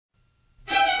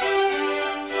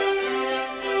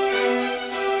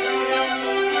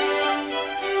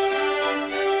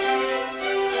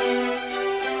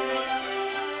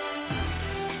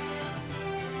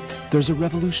There's a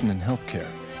revolution in healthcare,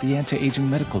 the anti-aging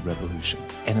medical revolution,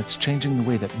 and it's changing the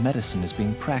way that medicine is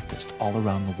being practiced all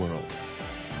around the world.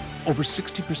 Over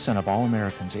 60% of all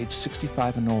Americans aged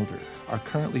 65 and older are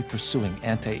currently pursuing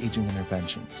anti-aging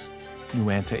interventions. New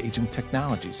anti-aging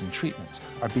technologies and treatments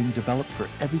are being developed for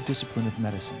every discipline of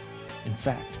medicine. In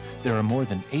fact, there are more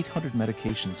than 800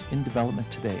 medications in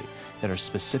development today that are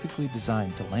specifically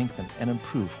designed to lengthen and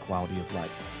improve quality of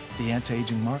life. The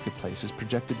anti-aging marketplace is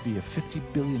projected to be a $50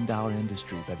 billion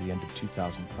industry by the end of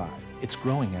 2005. It's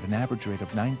growing at an average rate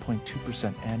of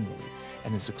 9.2% annually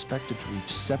and is expected to reach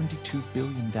 $72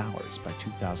 billion by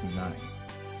 2009.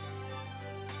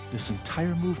 This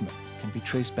entire movement can be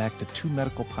traced back to two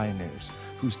medical pioneers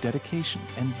whose dedication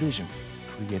and vision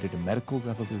created a medical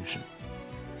revolution.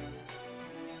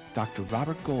 Dr.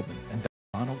 Robert Goldman and Dr.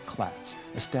 Ronald Klatz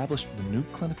established the new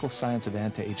clinical science of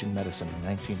anti-aging medicine in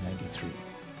 1993.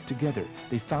 Together,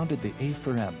 they founded the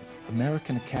A4M,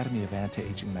 American Academy of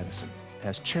Anti-Aging Medicine.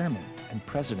 As chairman and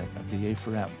president of the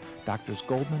A4M, Drs.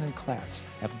 Goldman and Klatz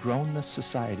have grown this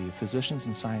society of physicians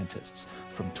and scientists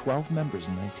from 12 members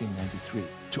in 1993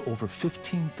 to over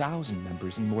 15,000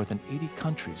 members in more than 80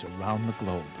 countries around the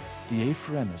globe. The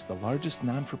A4M is the largest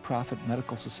non-for-profit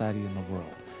medical society in the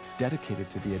world, dedicated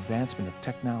to the advancement of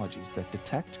technologies that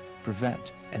detect,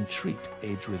 prevent, and treat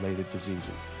age-related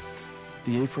diseases.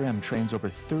 The A4M trains over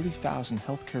 30,000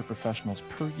 healthcare professionals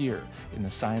per year in the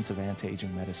science of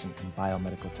anti-aging medicine and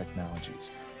biomedical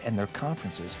technologies, and their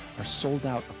conferences are sold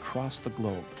out across the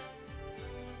globe.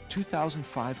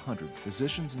 2,500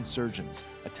 physicians and surgeons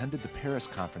attended the Paris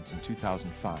conference in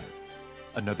 2005.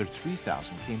 Another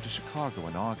 3,000 came to Chicago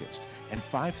in August, and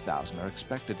 5,000 are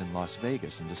expected in Las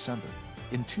Vegas in December.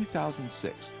 In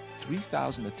 2006,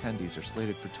 3,000 attendees are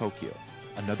slated for Tokyo,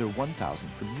 another 1,000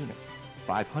 for Munich,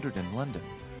 500 in London,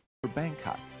 for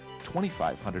Bangkok,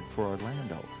 2,500 for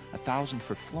Orlando, 1,000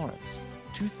 for Florence,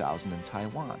 2,000 in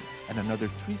Taiwan, and another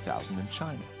 3,000 in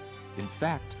China. In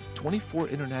fact, 24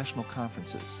 international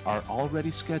conferences are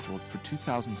already scheduled for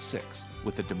 2006,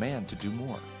 with a demand to do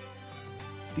more.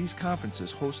 These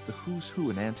conferences host the who's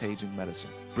who in anti-aging medicine,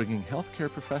 bringing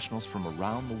healthcare professionals from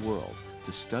around the world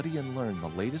to study and learn the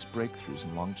latest breakthroughs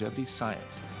in longevity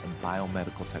science and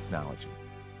biomedical technology.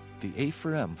 The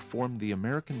A4M formed the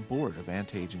American Board of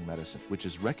Anti-Aging Medicine, which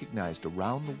is recognized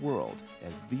around the world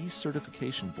as the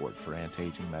certification board for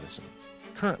anti-aging medicine.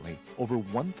 Currently, over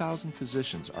 1,000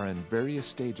 physicians are in various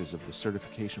stages of the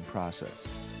certification process,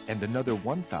 and another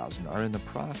 1,000 are in the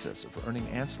process of earning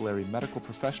ancillary medical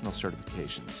professional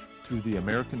certifications through the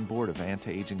American Board of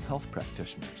Anti-Aging Health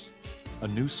Practitioners. A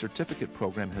new certificate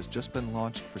program has just been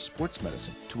launched for sports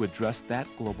medicine to address that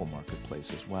global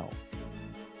marketplace as well.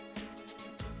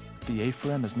 The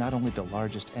A4M is not only the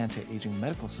largest anti-aging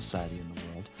medical society in the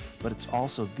world, but it's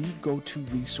also the go-to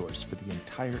resource for the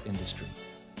entire industry.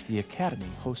 The Academy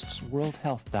hosts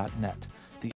worldhealth.net,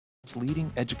 the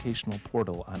leading educational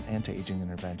portal on anti-aging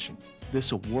intervention.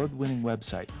 This award-winning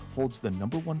website holds the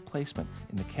 #1 placement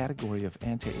in the category of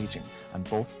anti-aging on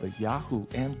both the Yahoo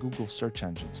and Google search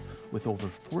engines, with over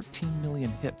 14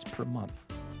 million hits per month.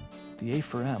 The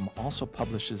A4M also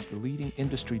publishes the leading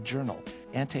industry journal,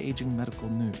 Anti-Aging Medical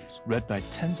News, read by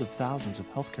tens of thousands of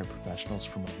healthcare professionals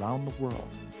from around the world.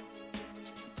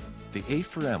 The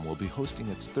A4M will be hosting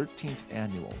its 13th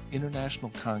annual International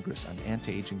Congress on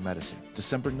Anti-Aging Medicine,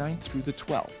 December 9th through the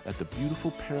 12th at the beautiful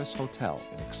Paris Hotel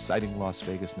in exciting Las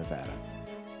Vegas, Nevada.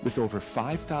 With over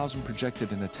 5,000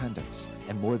 projected in attendance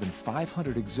and more than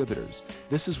 500 exhibitors,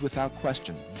 this is without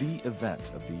question the event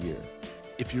of the year.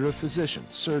 If you're a physician,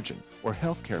 surgeon, or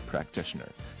healthcare practitioner,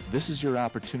 this is your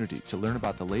opportunity to learn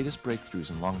about the latest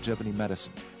breakthroughs in longevity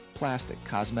medicine, plastic,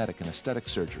 cosmetic, and aesthetic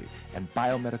surgery, and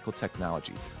biomedical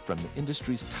technology from the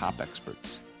industry's top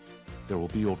experts. There will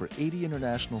be over 80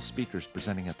 international speakers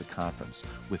presenting at the conference,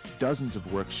 with dozens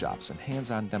of workshops and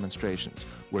hands-on demonstrations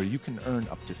where you can earn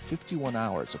up to 51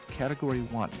 hours of Category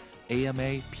 1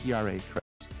 AMA PRA credits.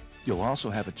 You'll also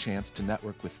have a chance to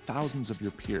network with thousands of your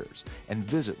peers and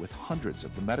visit with hundreds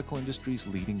of the medical industry's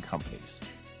leading companies.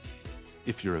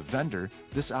 If you're a vendor,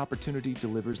 this opportunity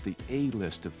delivers the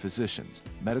A-list of physicians,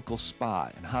 medical spa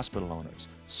and hospital owners,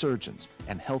 surgeons,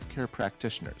 and healthcare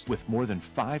practitioners, with more than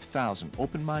 5,000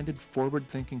 open-minded,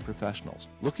 forward-thinking professionals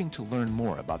looking to learn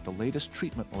more about the latest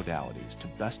treatment modalities to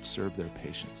best serve their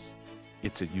patients.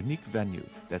 It's a unique venue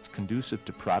that's conducive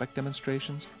to product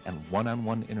demonstrations and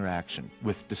one-on-one interaction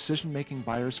with decision-making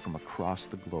buyers from across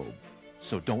the globe.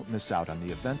 So don't miss out on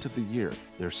the event of the year.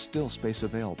 There's still space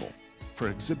available. For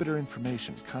exhibitor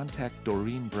information, contact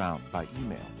Doreen Brown by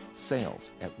email,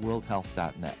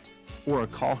 sales@worldhealth.net, or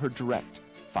call her direct,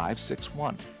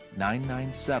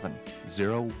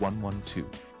 561-997-0112.